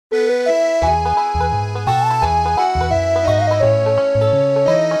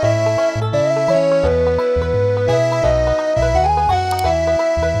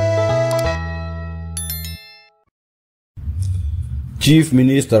Chief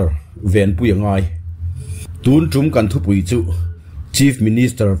Minister Venpui ngai tun trum kan thu pui chu Chief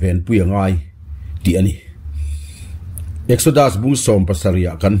Minister Venpui ngai ti ani Exodus bung som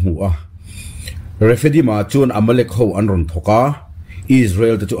pasaria kan hua refedi ma chun amalek ho anron thoka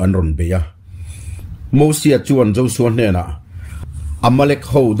Israel te chu anron beya Mosia chuan Joshua ne na amalek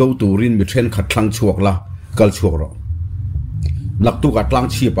ho do turin mi then khat thlang chuak la kal chuak ro laktu ka tlang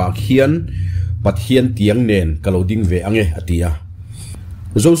chi pa khian pathian tiang nen kaloding ve ange atia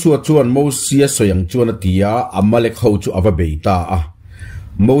Joshua chuan Mosia soyang chuan atia amalek ho chu ava beita a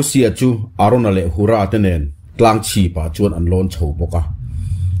Mosia chu aronale hura tenen tlang chi pa chuan an lon chho boka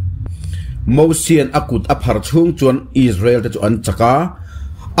Mosian akut aphar chung chuan Israel te chu an chaka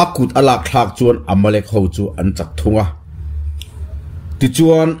akut alak thak chuan amalek ho chu an chak thunga ti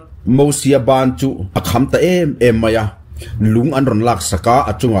chuan Mosia ban chu akham ta em maya lung an ron lak saka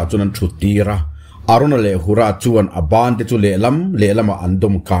achunga chuan an thutira arona le hura chuan aban te chu le lama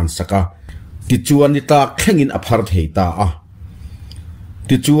andom kan saka ti chuan ni ta khengin aphar theita a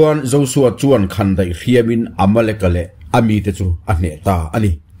ti chuan Joshua chuan khan dai khiamin amalek le ami te chu a hne ta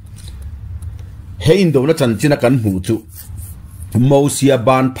ani hein do na chan china kan mu chu Mosia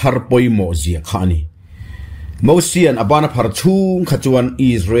ban phar poi mo zia khani Mosian abana phar chung khachuan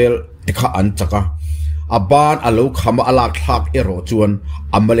Israel ekha an chaka aban alo khama alak thak ero chuan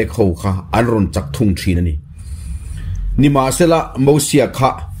amalek ho kha anron chak thung thinani ni ma sela Mosia kha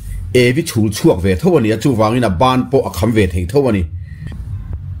evi chul chuak ve thawani chu wangin aban po akham ve thei thawani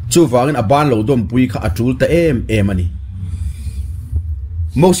chu wangin aban lo dom pui kha atul ta em ani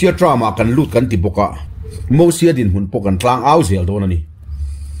Mosia drama kan lut kan tiboka Mosia din hun pokan tlang au zel donani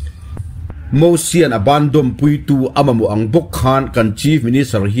Mosian abandom pui tu amamu ang bok khan kan chief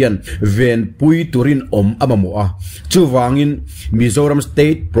minister hian Venpui turin amamu a chu wangin Mizoram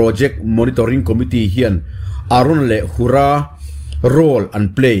State Project Monitoring Committee hian arun le hura role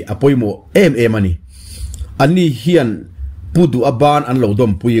and play apoimo ani ani hian pudu aban an lo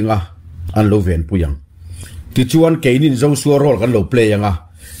dom puinga an lo Venpuyang ti chuan keinin Joshua role kan lo play anga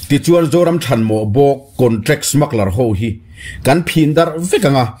ti chuan zoram than mo bok contract smuggler ho hi kan phindar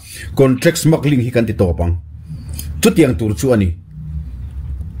vekanga contract smuggling hi kan ti topang chutiang tur chu ani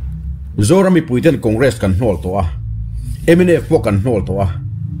zoram mi puiten congress kan hnol to a MNF po kan hnol to a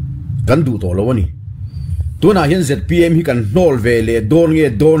kan du to lo ani tuna hian ZPM hi kan hnol ve le don nge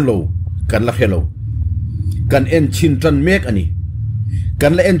don lo kan la hello kan en chin tran mek ani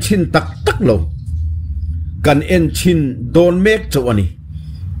kan la en chin tak lo kan en chin don mek chu ani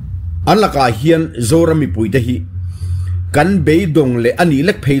anlaka hian zoram mi puite hi kan beidong le ani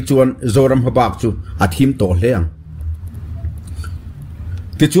lek phei chuan zoram habak chu athim to hleang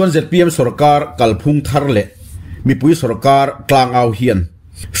ti chuan ZPM sarkar kalphung thar le mi pui sarkar tlang au hian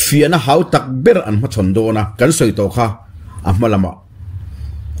fiana hau tak ber an ma chondona kan soi to kha ahmalama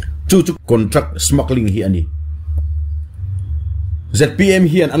chu contract smuggling hi ani ZPM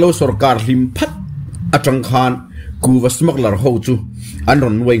hian alo sarkar hlim phat atang khan kuwa smuggler ho chu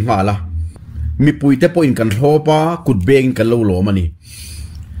anron wei ngala mi puite point kan thopa kut beng kan lo mani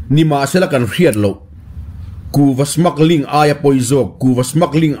ni ma sela kan riat lo kuwa smuggling aya poizo kuwa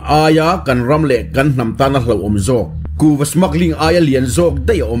smuggling aya kan ramle kan namtana hlo omzo kuwa smuggling aya lian zok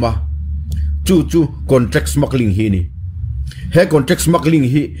dai oma chu contract smuggling hi ni he contract smuggling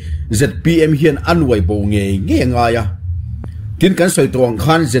hi ZPM hian anwai bo nge ngaya tin kan soi tong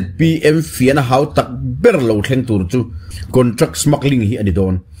khan ZPM fiana hau tak ber lo thleng tur chu contract smuggling hi ani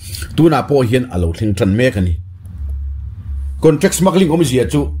don tuna po hian alo thleng tran mek ani contract smuggling zia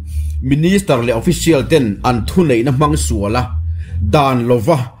chu minister le official ten an thu nei na mang suala dan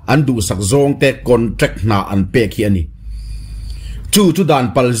lova an du sak zong te contract na an pe khi ani chu dan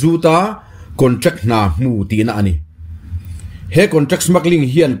palzuta contract na mu ti na ani he contract smuggling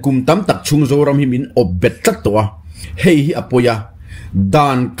hian kum tam tak chung zoram hi min obet tat to a hei hi apoya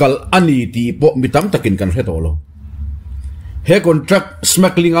dan kal ani ti po mitam takin kan retolo he contract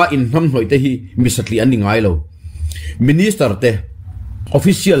smuggling a in ham hoi te hi misatli ani ngai lo minister te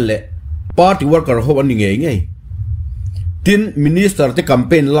official le party worker ho ani nge tin minister te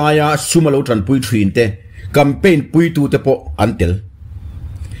campaign laya sumalo tran pui thin te campaign pui tu te po antel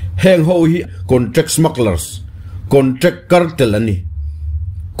heng ho hi contract smugglers contract cartel ani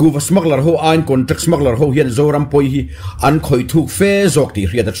kuwa smuggler ho ein contract smuggler ho hian zoram poi hi an khoi thuk fe zok ti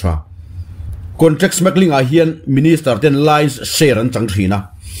hriat a tha contract smuggling a hian minister ten lines share an chang thina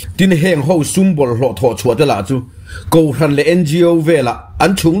tin heng ho sumbol hlo tho chuat la chu ko ran le NGO vela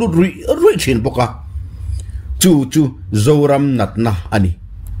an chung lut ri thin boka chu zoram natna ani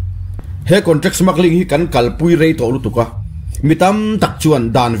he contract smuggling hi kan kalpui rei to lu tuka mitam tak chuan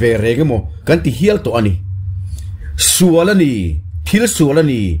dan ve regemo kan ti hial to ani sualani thil sual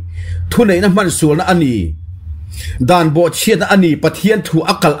ani thu nei na man sual na ani dan bo chiat na ani pathian thu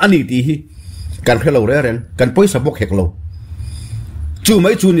akal ani ti hi kan khelo re ren kan poisa bok hek lo chu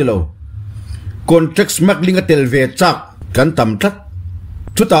mai chu ni lo contract smuggling a telve chak kan tam tlat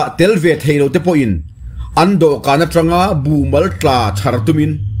chuta telve theilo te po in ando kana tranga bu mal tla char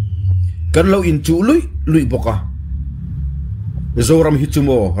tumin kan lo in chu lui boka zoram hi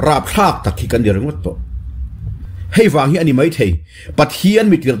chumo rap thak tak hi kan dirngot to hei wang hi ani mai thei pathian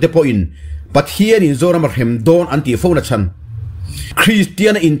mitir te po in pathian in zoram rem don anti phone chan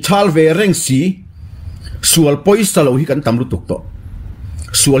Christian in chalve reng si sual poisa lo hi kan tam lu tuk to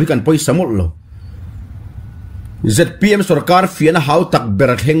sual hi kan poisa mol lo ZPM sarkar fiana hau tak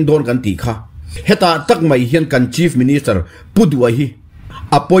berat heng don kan ti kha heta tak mai hian kan chief minister pudua hi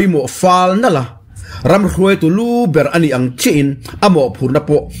apoi mo fal nala ram khruai tu lu ber ani ang chin amo phurna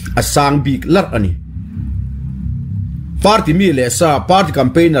po asang big lar ani party mi le sa party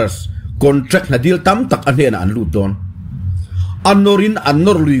campaigners contract na deal tam tak anena an lu don anorin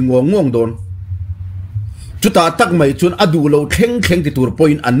anor lui ngong don chuta tak mai chun adu lo thleng ti tur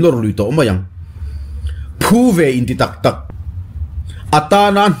point anor lui to mayang phu ve in ti tak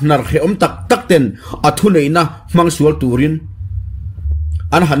atana nar khe om tak ten athu nei na mang sual turin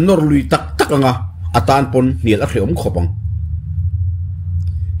an han nor lui tak anga atan pon nial a khe om khopang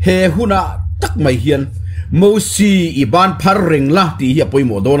he huna tak mai hian mosi iban phar reng la ti hi apoi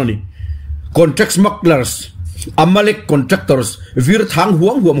mo don ani contract smugglers amalek contractors vir thang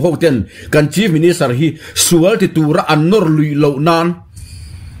huam hoten kan chief minister hi sual ti tura an nor lui lo nan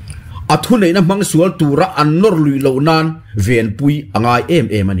athu nei na mang sual tura an nor lui lo nan Venpui angai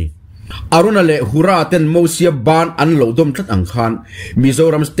ani aruna le hura ten mosia ban an lo dom tlat ang khan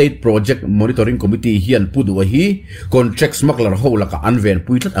Mizoram State Project Monitoring Committee hian pudua hi contract smuggler holaka an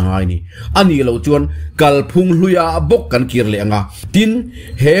Venpui tlat angai ni ani lo chuan kalphung hluya bok kan kirle anga tin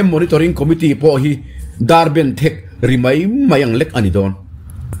he monitoring committee po hi darben thek rimai mayang lek ani don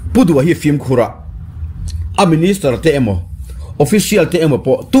pudua hi film khura a minister te emo official te emo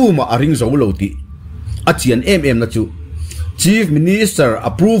po tuma aring zo lo ti achian na chu chief minister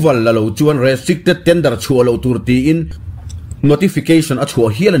approval la lo chuan restricted tender chu lo turti in notification a chu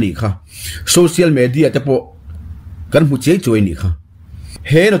hialani kha social media te po kan hu che choi ni kha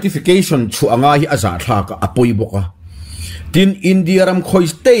he notification chu anga hi aza thla ka apoi boka tin India ram khoi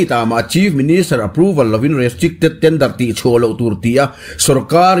state ama chief minister approval lovin restricted tender ti chu lo turti a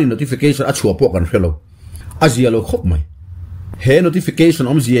sarkari notification a chu po kan hello azia lo khop mai he notification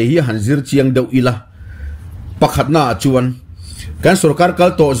om zia hi hanzir chiang deu ila pakhatna chuan kan sarkar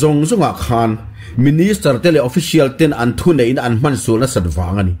kal to zonga khan minister tele official ten an thu nei an man sul na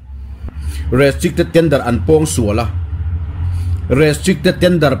sadwangani restricted tender an pong suala restricted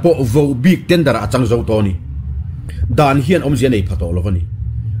tender po vo big tender achang zo to ni dan hian om zia nei phato lovani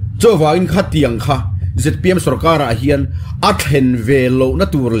chowa in khatiang kha ZPM sarkara hian athen velo na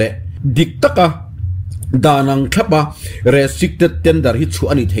turle diktaka danang thapa restricted tender hi chu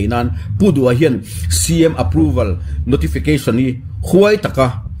ani theinan pudua hian siam approval notification ni huai taka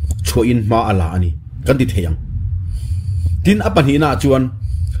choin ma ala ani kan di theyang tin apani na chuan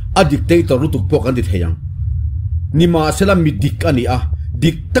a dictator rutuk po kan di theyang nima sela midik ani a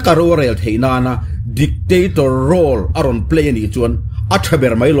diktaka ro rel theinana dictator role aron play ni chuan a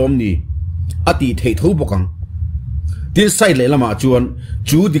thaber mai lom ni ati thei tho bokang tin sai le lama chuan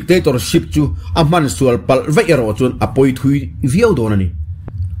chu dictatorship chu aman sual pal vairo chuan apoi thui viau donani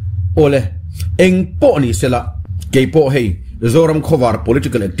ole eng po ni sela ke po hei zoram khovar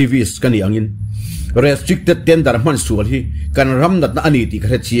political activists kani angin restricted tender man sual hi kan ramnat na ani ti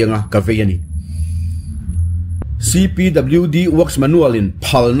kha chianga ka veiani CPWD works manual in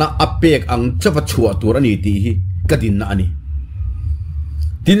phalna apek ang chawa chua turani ti hi kadin na ani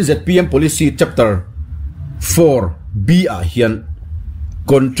tin ZPM policy chapter 4 B a hian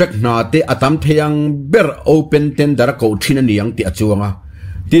contract na te atam theyang ber open tender ko thina niang ti achuanga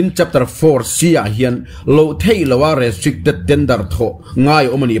tin chapter 4 C a hian lo thei lawa restricted tender tho ngai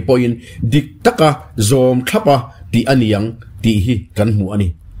omani point diktaka zom thapa ti aniang ti hi kan mu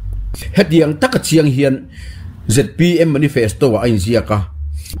ani hetiang taka chiang hian ZPM manifesto wa ainzia ka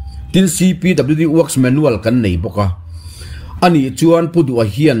tin CPWD works manual kan nei boka ani chuan pudua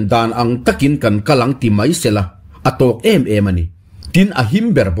hian dan ang takin kan kalang ti mai sela atok ani tin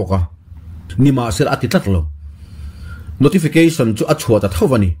ahimber boka nima sel atitlatlo notification chu achhuata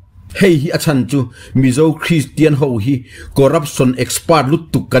thawani hei hi achan chu mizo Christian ho hi corruption expert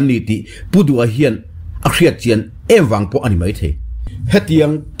lutuk kanni ti pudua hian akhriat chian wang po ani mai the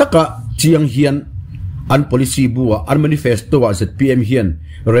hetiang taka chiang hian an policy bua an manifesto wa ZPM hian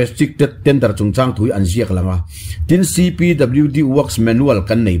restricted tender chungchang thui an ziak langa tin CPWD works manual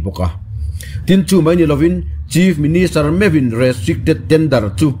kan nei boka tin chu mai ni lovin chief minister mevin restricted tender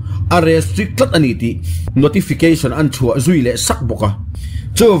chu a restricted aniti notification an chua zuile sak boka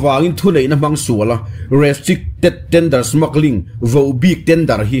chu wangin thu nei na mang suala restricted tender smuggling vo big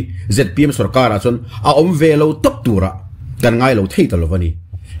tender hi ZPM sarkara chon a om velo top tura kan ngai lo thei talovani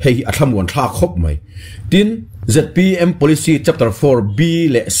hei athamwan tha khop mai tin ZPM policy chapter 4b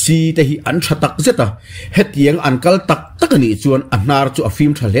le c te hi an thatak zeta hetiang ankal tak takani chuan anar chu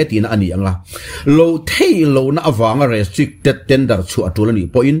afim thale tin ani anga lo thei lo na awanga restricted tender chu atulani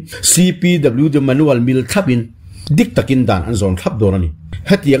point CPW manual mil thabin dik takin dan an zon thap dorani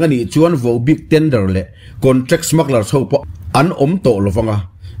hetiang ani chuan vo big tender le contract smuggler so po an om to lovanga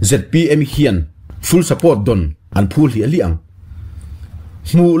ZPM hian full support don an phul hi aliang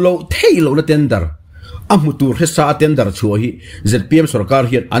mu lo thei lo na tender amutur hesa tender chuahi ZPM sarkar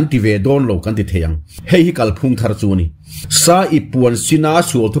hian anti ve don lo kan ti theyang hei hi kalphung thar chuni sa ipuan sina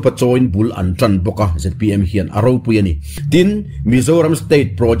sual thupa join bul an tran boka ZPM hian aro puyani tin Mizoram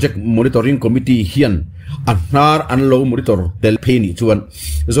State Project Monitoring Committee hian anar an lo monitor tel pheni chuan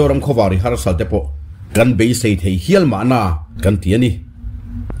zoram khowari har salte po kan be sei thei hial ma na kan tiani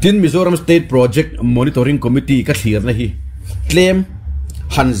tin Mizoram State Project Monitoring Committee ka thlir na hi claim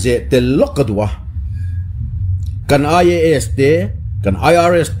hanze tel lokadwa kan IAS te kan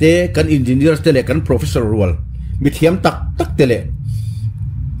IRS te kan engineers te le kan professor role mi thiam tak tak tele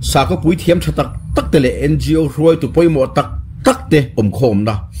sako pui thiam thatak tak tele NGO roi tu poimo tak tak te khom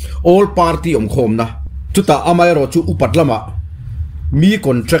na all party khom na chuta amai ro chu upat lama mi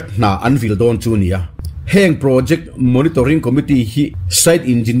contract na anvil don chunia heng project monitoring committee hi site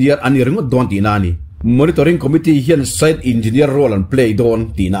engineer ani ringot don ti nani monitoring committee hian site engineer role and play don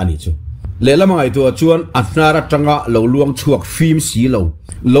ti nani chu lela mangai to chuan atnara tanga lo luang chuak film si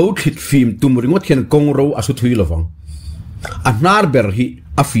lo thit film tum ringot hian kong ro asu thui lovang atnar ber hi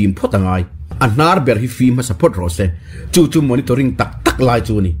a film photangai atnar ber hi film ha support ro se chu monitoring tak tak lai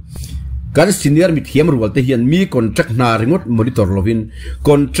chu ni kan senior mi thiam rual te hian mi contract na ringot monitor lovin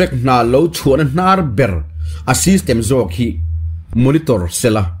contract na lo chuan nar ber a system zo khi monitor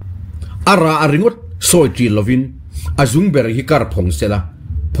sela ara a ringot soi tri lovin azung ber hi kar phong sela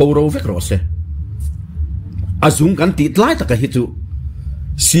phoro vek rose azung kan ti tlai taka hi chu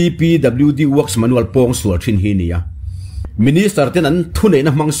CPWD works manual pong sual thin hi nia minister ten an thune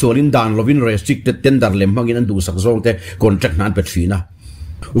na mang solin dan lovin restricted tender lem hangin an du sak zong te contract nan pe thina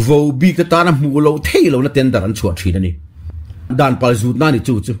vo big ta na mulo thailo na tender an chuat thina ni dan pal zut na ni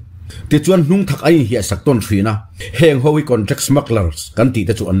chu te chuan hnung thak ai hi sak ton thina heng howi contract smugglers kan ti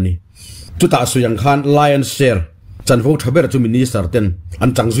te chu an ni chu ta suyang khan lion share chan vo thaber chu minister ten an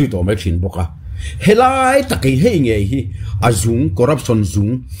changjui to me thin boka helai takai he nge hi azung corruption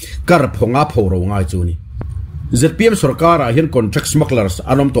zung kar phonga phoro ngai chu ni ZPM sarkara hian contract smugglers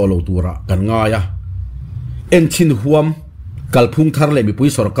anom to lo tura kan ngaya en chin huam kalphung thar le mi pui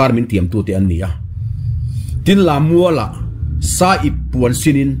sarkar min tiam tu te an nia tin la muala sa ipuan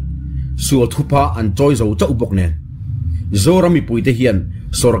sinin sual thupa an choi zo chau bok nen zorami pui te hian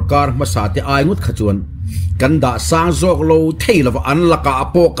sarkar ma sa te ai ngut khachuan kan da sang zok lo thailo an laka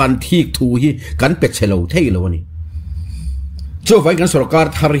apo kan thik thu hi kan pe chelo thailo ni cho vai kan sarkar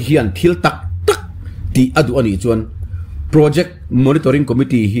thar hian thil tak tak ti adu ani chuan project monitoring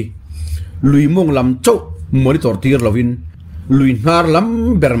committee hi luimong lam chau monitor tir lovin luinar lam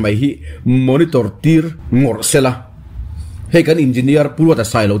bermai hi monitor tir ngor sela hei kan engineer purwata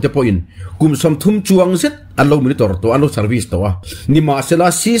sailo te point kum som thum chuang zet an lo monitor to an lo service to a ni ma sela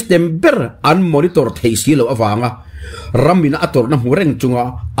system ber an monitor thei si lo awanga ramina ator na hureng chunga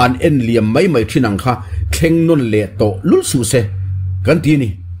an en liam mai thinang kha thleng non le to lul su se kan ti ni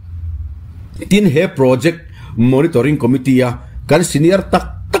tin he project monitoring committee a kan senior tak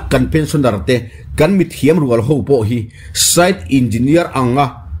kan pensioner te kan mi thiam rual ho po hi site engineer anga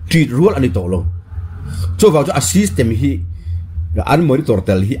treat rule ani to lo cho wa a system hi an monitor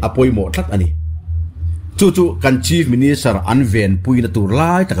tel hi apoi mo thlat ani chu kan chief minister an Venpui na tur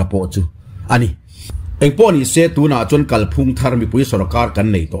lai taka po chu ani engpo ni se tu na chon kalphung thar mi pui sarkar kan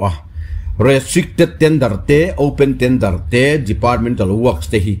nei to a restricted tender te open tender te departmental works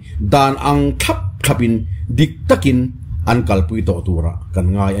te hi dan ang thapin dik takin an kalpui to tura kan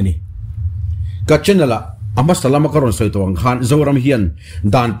ngai ani ka chenala ama salama karon soi to ang khan zoram hian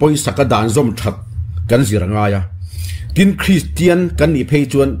dan poi saka dan zom that kan ziranga ya tin Christian kan ni phei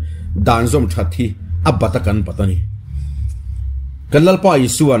chuan dan zom that hi abata kan patani kan lalpa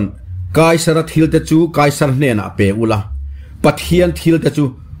isuan kai sara thil te chu kai sar hne na pe ula pathian thil te chu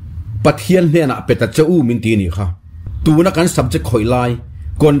ปัทเทียนเนี่ยนะเป็ดจะอู้มินตีนี่ค่ะตัวนักการ subject ข่อยไล่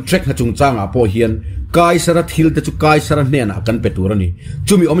contract หาจุงจ้างพอเฮียนกายสระทิลแต่จุกายสระเนี่ยนะกันเป็ดตัวนี่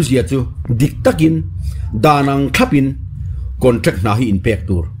จุมีอมเสียจูดิกตักินดานังทับิน contract นาฮีอินเปก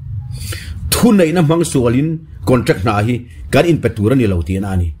ตัวทุนในน้ำมังสวลิน contract นาฮีการอินเป็ดตัวนี่เราตีน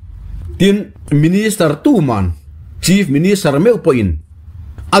านี่ทีน minister ตู้มัน chief minister ไม่อุปอิน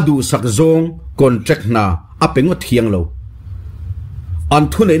อดูสักซง contract นาอเป็นว่าเทียงเราอัน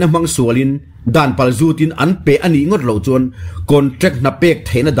ทุนในน้ำมังสวลินด่านปัลจูตินอันเปอันนี้งดเราจวนคอนแทรคนับเป็กเ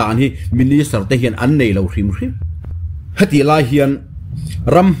ทนด่านที่มินิสเตอร์เทียนอันในเราริมฮัติลาเฮียน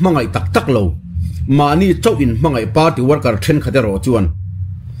รำมังไอตักเรามานี่เจ้าอินมังไอปาร์ตี้วัร์การเทนขัดรอจวน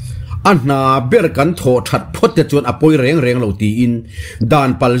อันนาเบรกันโถชัดพดจวนอปอยเร่งเราตีอินด่าน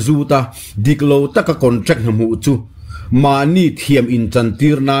ปัลจูตาดิกเราตักคอนแทรคน้ำหูจูมานี่เทียมอินจันที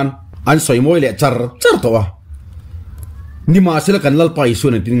ร์นานอันสวยมวยเละจัรตัวนี่มาเสละกันลลไปส่ว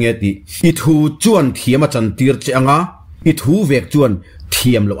นติงเงติอิทูจวนเทียมอาจารย์ตีร์เจงาอิทูเวกจวนเ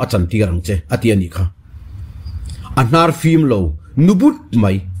ทียมเราอาจารย์ตีรังเจอติยานิค่ะอันนาร์ฟิล์มเรานุบุตไหม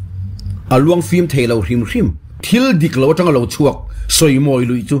อลวงฟิล์มเทเราริมทิลดิกเราจังเราชวกสวยมวย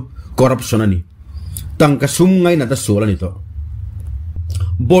ลุยจูคอร์รัปชันนี่ตั้งกระซุ่มไงนัดส่วนนี่ตัว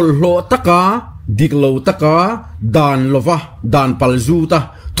บอลโลตะกาดิกเราตะกาดานโลวะดานปัลจูตา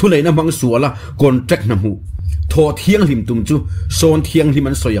ทุเลนะมังสัวละคอนแทรคน้ำหูทอเทียงริมตุมจูโซนเทียงริม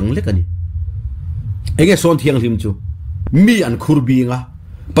มันสยังเล็กนี่ไอ้แกโซนเทียงริมจูมีอันคูร์บีงะ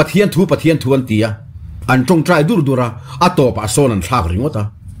ปะเทียนทวนตียอันจงใจดูระอัตโตปะโซนันทากริงวะตา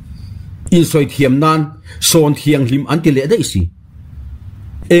อินสอยเทียมนานโซนเทียงริมอันติเลได้สิ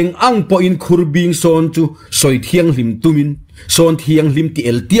เองอังปออินคูร์บีงโซนจูสอยเทียงริมตุมินโซนเทียงริมติเอ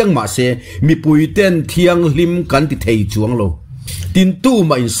ลเทียงมาเซมีปุยเต้นเทียงริมกันติเทยจวงโลตินตู้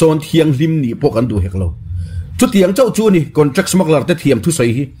มาอินโซนเทียงริมนี่พวกกันดูเฮกโลจุดเทียงเจ้าจูนี่คอนแทรคสมักลาร์แต่เทียมทุสัย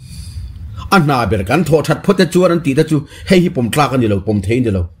ฮีอันนาเบรกันโทชัดพดแต่จวนอันตีแต่จูให้ฮิปมคลากันเดียวปมเทนเดี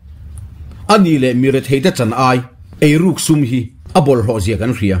ยวอันนี้แหละมีเรื่องเทแต่จันไอไอรูกซุมฮีอบอลโฮเซียกั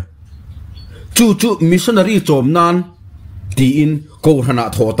นเรียจูมิชชันนารีโจมนานตีอินโกรณา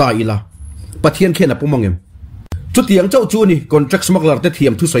โทตาอีละปะเทียนแค่นับปุ่มมังเอ็มจุดเทียงเจ้าจูนี่คอนแทรคสมักลาร์แต่เทีย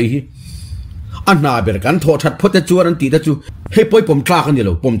มทุสัยฮีอันนาเบรกันโทชัดพดแต่จวนอันตีแต่จูให้ปล่อยปมคลากันเดีย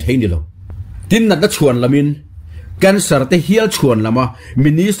วปมเทนเดียวดินนัดชวนละมินกันสารเตเฮียลชวนละมามิ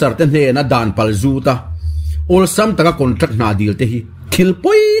นิสารเตเนนัดดานปัลจูตาอลซัมตะกคอนแทรคนาดีลเตฮีคิลป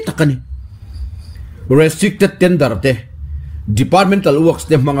อยตะกันนี่ restricted tender เต departmental works เ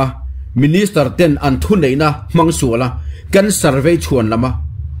ตมังะมินิสเตอร์เตนอันทุนเลยนะมังสัวละกัน survey ชวนละมา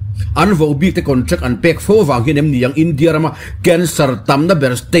อันวอบีเตคอนแทรคอันเป็กโฟวางเห็นเอ็มนี่ยังอินเดียละมากันสารตัมนะเบอ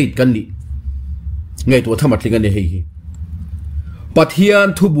ร์สเตทกันนี่ไงตัวธรรมะลิงกันเนี่ยเฮปัทยาน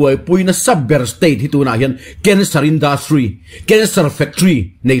ทุบวยปุยนะซับเบอร์สเตทที่ตัวน่าเห็นแกนซาร์อินดัสทรีแกนซาร์แฟคทรี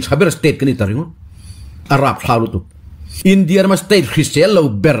ในทับเบอร์สเตทกันนี่ตาริงวะอาราบฮารุตุอินเดียมาสเตทคริสเตียนเรา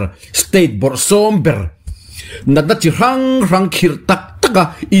เบอร์สเตทบอร์ซอมเบอร์นัดจิรังคิรตัก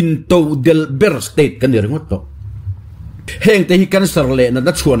อินโตเดลเบอร์สเตทกันนี่ริงวะตัวเฮงแต่ฮิกันซาร์เลนัด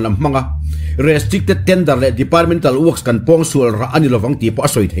ชวนลำมังะ restricted tender เล departmental works กันปองส่วนระอันนี้เราฟังตีปอ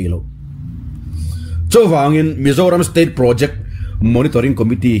สวยเทโลเจ้าฟังอินมิโซรัม state project monitoring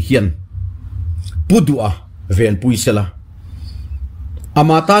committee เฮียนปุดวะเวนปุยเซล่าอา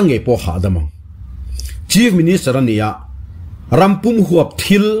มาตังเงปอหาดมัง chief minister เนี่ยรำปุ่มหัว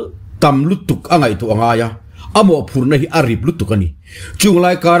ทิลตำลุตุกอ่างไอตัวอ่างายะอโมพูนในอาริบลุตุกันนี่จุงไล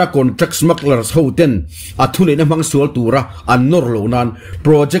การะคอนแทรคสมักลาร์สโฮเทนอัทุนในมังสวลตูระอันนอร์โลนัน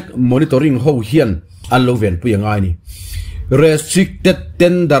project monitoring โฮเฮียนอันโลเวนปุยอ่างไงนี่ restricted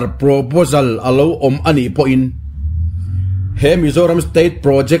tender proposal อันโลอมอันนี้พออินเฮมิโซรัม state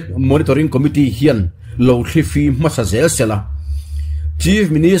project monitoring committee เฮียนโลทิฟีมาซาเซลเซล่า chief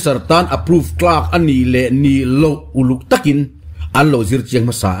minister ตัน approve คลากอันนี้เลนี่โลอุลุกตักินอันโลจิรเจียง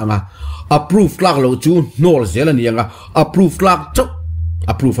มาสาอ่ะ approve คลากโลจูโนลเซลนี่ยังอ่ะ approve คลากเจ้า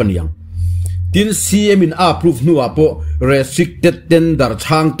approve อันยังทินซีเอ็มิน approve นัวโป restricted tender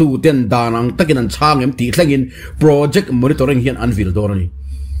ช่างตู้เต้นดานังตักินันช่างเอ็มตีแข่งอิน project monitoring เฮียนอันวิลดอร์นี่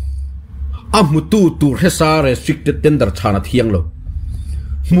อามุตูเฮซา restricted tender ชานาเทียงโล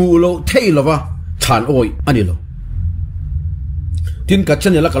มูโลเทโลวะชานโอยอันนี้โลทินกัจจั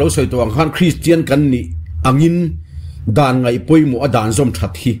นเนี่ยละกะเราสวยตัวอังคารคริสเตียนกันนี่อังินดานไงป่วยมัวดานซอมชั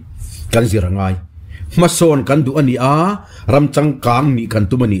ดที่กันสิรังไงมาโซนกันดูอันนี้รำจังกางมีกัน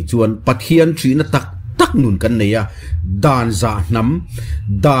ตุมันนี่จวนปะเทียนชีนตักนุนกันเนี่ยดานจาน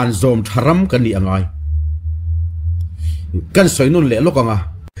ำดานซอมชรัมกันนี่อังไงกันสวยนุ่นเละโลกัง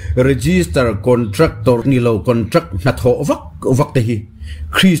register contractor นี่เรา contract นัดหัววักเตหี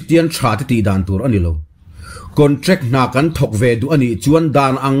คริสเตียนชาติตีดานตัวอันนี้เรา contract na kan thok ve du ani chuan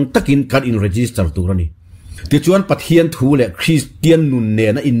dan ang takin kan in register turani ti chuan pathian thu le Christian nun ne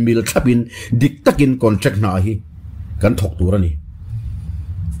na in mil thlapin dik takin contract na hi kan thok turani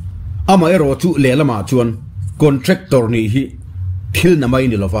ama ero chu le lama chuan contractor ni hi thil na mai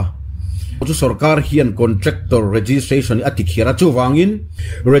ni lova chu sarkar hian contractor registration ati khira chu wangin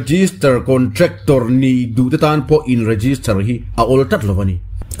register contractor ni du tan po in register hi a ol tat lovani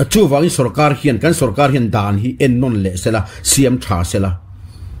chu wangin sarkar hian dan hi en non le sela siam tha sela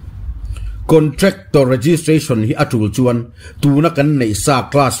contractor registration hi atul chuan tuna kan nei sa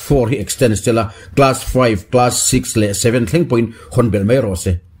class 4 hi extend sela class 5 class 6 le 7 thleng point honbel mai ro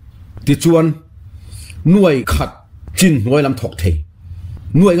se ti chuan nuai khat chin nuai lam thok thei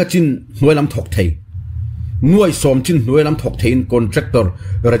nuai nga chin nuai lam thok thei nuai som chin nuai lam thok thein contractor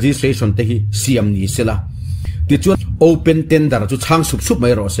registration te hi siam ni sela ti chuan open tender chu chang sup sup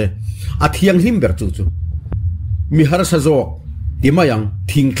mai ro se a thiang him ber chu mi har sa zo ti mayang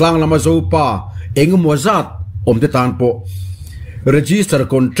thing tlang lama zo pa engmo zat om te tan po register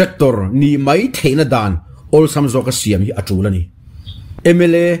contractor ni mai theina dan ol sam zo ka siam hi atulani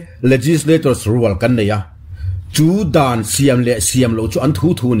MLA legislators rule kan ne ya chu dan siam le siam lo chu an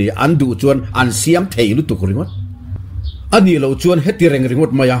thu ni an du chuan an siam thei lu tu kuringot ani lo chuan heti reng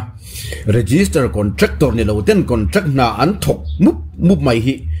ringot maya register contractor ni lo ten contract na an thok mup mai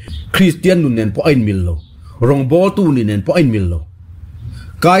hi Christian nun nen po ain mil lo rong bol tu ni nen po ain mil lo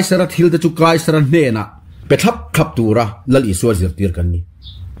kai sara thil te chu kai sara ne na pe thap tura lal i so zir tir kan ni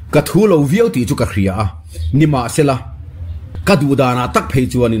ka thu lo viau ti chu ka khria a ni ma sela ka du dana tak phei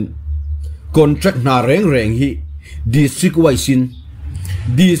chuanin contract na reng hi district waisin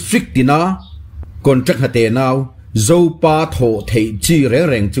district tina contract hate naw zo pa tho thei chi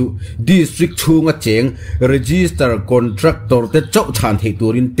reng chu district chunga cheng register contractor te chau chan thei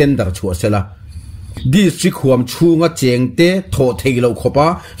turin tender chua sela district huam chunga cheng te tho thei lo khopa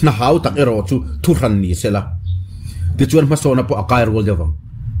na hau tak ero chu thu ran ni sela ti chuan ma sona po akai rol dewang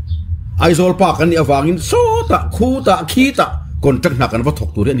ai zol pa kan ni awangin so ta khu ta khi ta contract na kan wa thok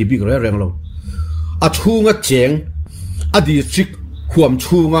tur ni big reng lo a chunga cheng a district huam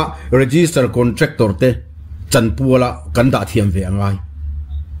chunga register contractor te chan puala kan da thiam ve angai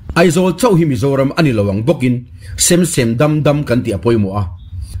ai zol chau hi mizoram ani lawang bokin sem dam kan ti apoimo a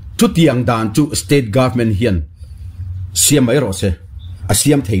chu tiang dan chu state government hian siam mai ro se a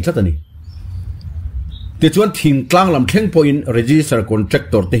siam thei tlatani te chuan thing tlang lam thleng point register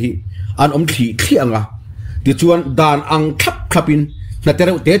contractor te hi an om thi anga ti chuan dan ang khapin na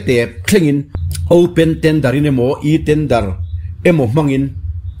tereu te thlengin open tender in emo e tender emo mangin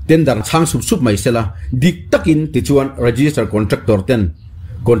tender chang sup mai sela dik takin ti chuan register contractor ten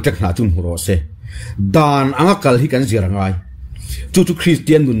contract na chun huro se dan anga kal hi kan zirangai chu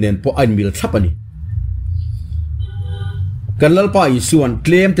Christian nun nen po ain mil thapani kan lalpa i suan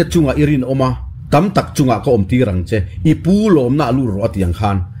claim te chunga irin oma tam tak chunga ko om ti rang che i pu lom na lu ro atiang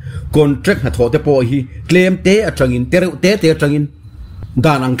khan contract na thote po hi claim te atangin tereu te atangin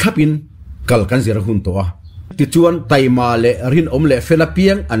dan ang khapin kal kan zira hun to a ti chuan taima le rin om le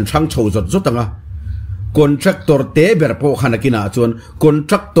felapiang an thang chho zot anga contractor te ber po khanakina chuan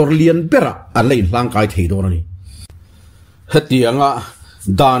contractor lian bera an lein hlang kai thei do ni hetianga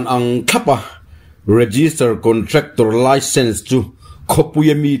dan ang khapa register contractor license chu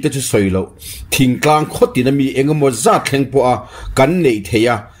khopuyami te chu soilo thingklang khotina mi engamo za thleng po a kan nei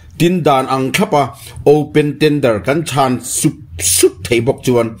theya tin dan ang khapa open tender kan chan sup thei bok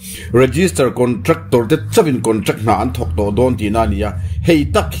chuan register contractor te chavin contract na an thok to don ti na nia hei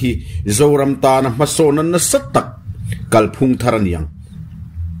tak hi zoram ta na masonan na satak kalphung tharaniang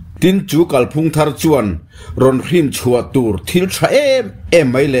tin chu kalphung thar chuan ron hrin chua tur thil tha em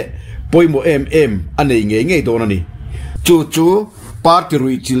mai le poimo em anei ngei don ani chu party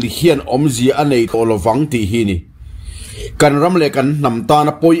rui chil hian omzi anei tolowang ti hi ni kan ramle kan namta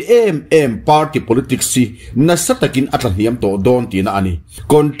na poi em party politics si na satakin atlan hiam to don ti na ani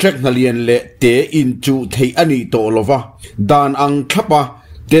contract na lian le te in chu thei ani to lova dan ang khapa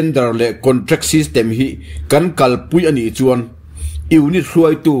tender le contract system hi kan kalpui ani chuan unit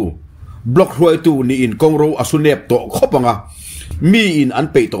hruai tu block hruai tu ni in kongro asunep to khopanga mi in an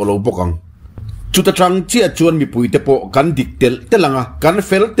pe to lo bokang chuta tang chia chuan mi pui te po kan diktel telanga kan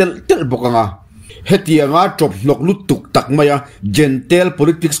fel tel bokanga hetianga top nok lutuk tak maya gentle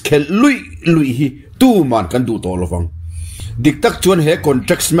politics khel lui hi tu man kan du to lovang diktak chuan he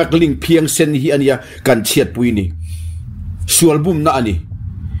contract smuggling phiang sen hi ania kan chiat pui ni sualbum na ani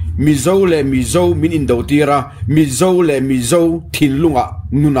mizo min in dotira mizo thinlunga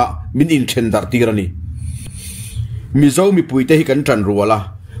nuna min in thendar tirani mizo mi puite hi kan tran ruala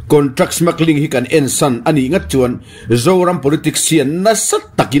contract smuggling hi kan ensan ani ngat chuan zoram politics sian na sat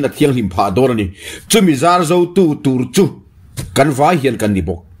takin athiang him pha dor ani chumi zar zo tu tur chu kan vai hian kan ni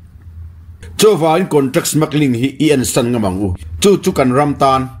bok chowa in contract smuggling hi ensan ngamangu chu kan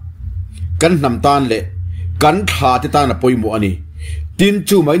ramtan kan namtan le kan tha te ta na poimu ani tin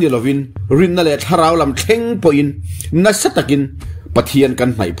chu mai ni lovin rin na le tharau lam thleng poin na satakin pathian kan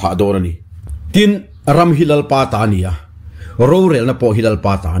nai pha dor ani tin ram hilal pa ta ania ro rel na po hilal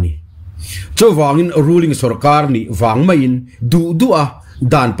pa ta ni chowangin ruling sarkar ni wang main du a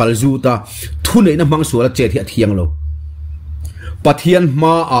dan palzuta thune na mang suala che thi athiang lo pathian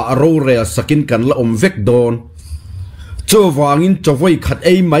ma a ro rel sakin kan la om vek don chowangin chowai khat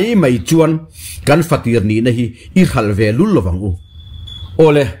ei mai chuan kan fatir ni na hi I hal ve lul lowang u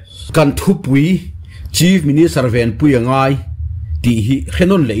ole kan thupui chief minister Venpui ngai ti hi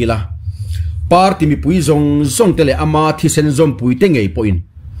khenon leila party mi pui zong tele ama thi sen zom pui te ngei poin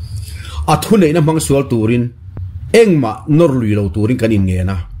athu nei na mang sual turin engma nor lui lo turin kan in nge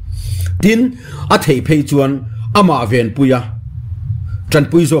na tin a thei phei chuan ama Venpuya tran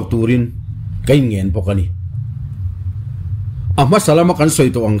pui zok turin kai ngen pokani ama salama kan soi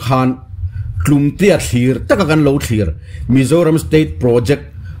to ang khan klum tia thlir taka kan lo thlir Mizoram State Project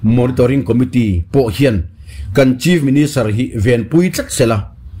Monitoring Committee po hian kan chief minister hi Venpui tlak sela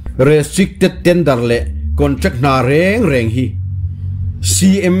restricted tender le contract na reng hi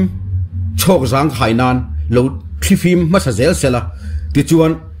siam chok zang khainan lo thifim masazel sela ti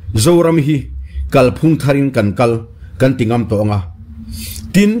chuan zoram hi kalphung tharin kan tingam to nga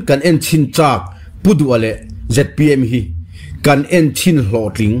tin kan en chin chak pudu ale ZPM hi kan en chin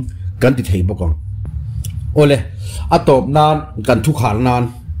hlotling kan ti thei bokong ole atop nan kan thu khal nan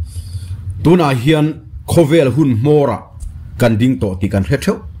tuna hian khovel hun mora kan ding to ti kan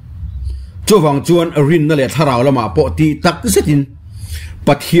hretheu chowang chuan rin na le tharau lama po ti tak zetin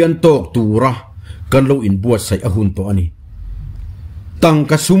pathian tok tura kan lo in buat sai ahun to ani tang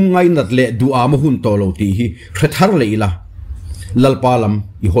ka sum ngai nat le du a ma hun to lo ti hi hrethar leila lalpalam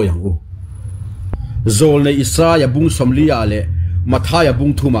I hoyang u zol ne isa ya bung somlia le mathaya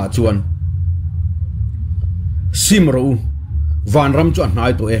bung thuma chuan simro van ram chuan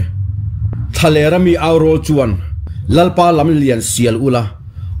nai to e thalera mi aurol chuan lalpalam lian sial ula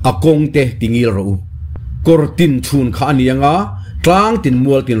akong te tingil ro kortin thun kha anianga tlang tin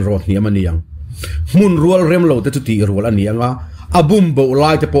mual tin ro hniam aniang mun rual rem lo te chu ti rual anianga abum bo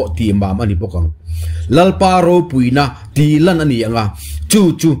lai te po ti mam ani pokang lalpa ro puina ti lan anianga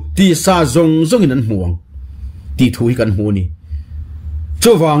chu ti sa zong in an muang ti thui kan hu ni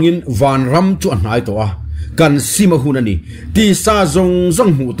chowangin van ram chu anai to a kan sima hunani ti sa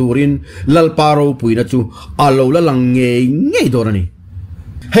zong hu turin lalpa ro puina chu alo la lang nge dorani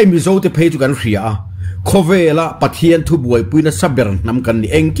hei mi zo te phei chu kan ria khovela pathian thu buai puina saber nam kan ni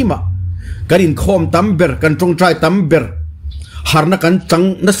engkima karin khom tamber kan tong trai tamber harna kan chang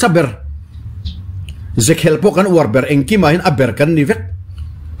na saber zekhel po kan warber engkima hin aber kan ni vek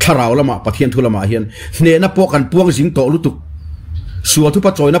tharau lama pathian thu lama hian hne na po kan puang jing to lutuk suwa thu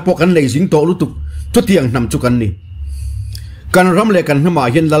pa choi na po kan lei jing to lutuk to tiang nam chu kan ni kan ram le kan hma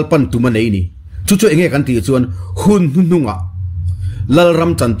hian lalpan tu ma nei ni chu enge kan ti chuan hun nunga lal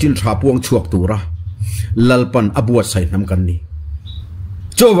ram chan tin tha puang chuak tura lalpan abuat sai nam kan ni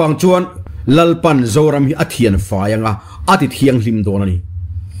chowang chuan lalpan zoram hi athian fayanga ati thiang hlim don ani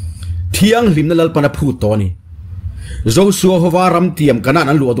thiang hlim na lalpan a phu to ni zo suwa howa ram tiam kana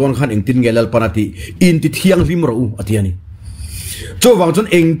nan lu don khan engtin nge lalpan ati in ti thiang hlim ro atiani chowang chun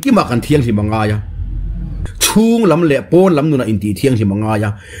engkima kan thiang hlim anga ya chung lam le pon lam nuna in ti thiang hlim anga ya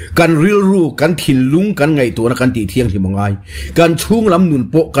kan ril ru kan thin lung kan ngai to na kan ti thiang hlim angai kan chung lam nun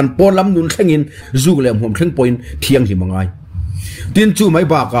po kan pon lam nun thlengin zu le hom thleng point thiang hlim angai tin chu mai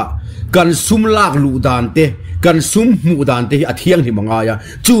ba ka kan sum lak lu dan te kan sum mu dan te a thiang hlim anga ya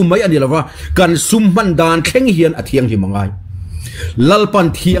chu mai ani lawa kan sum man dan thleng hian a thiang hlim angai lalpan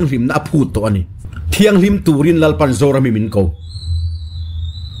thiang hlim na phu to ani thiang hlim turin lalpan zorami min ko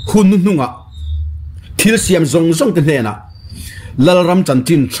hun nunga thil siam zong te hena lalram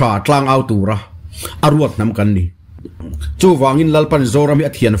chanchin tha tlang au tura arwat nam kan ni chowangin lalpan zorami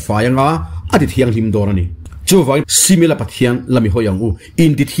athian fayanga ati thiang hlim dorani chowang simila pathian lami hoyang u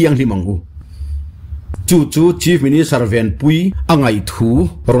in ti thiang hlimangu chu chief minister Venpui angai thu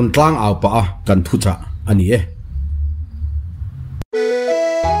ron tlang au pa kan thu cha ani e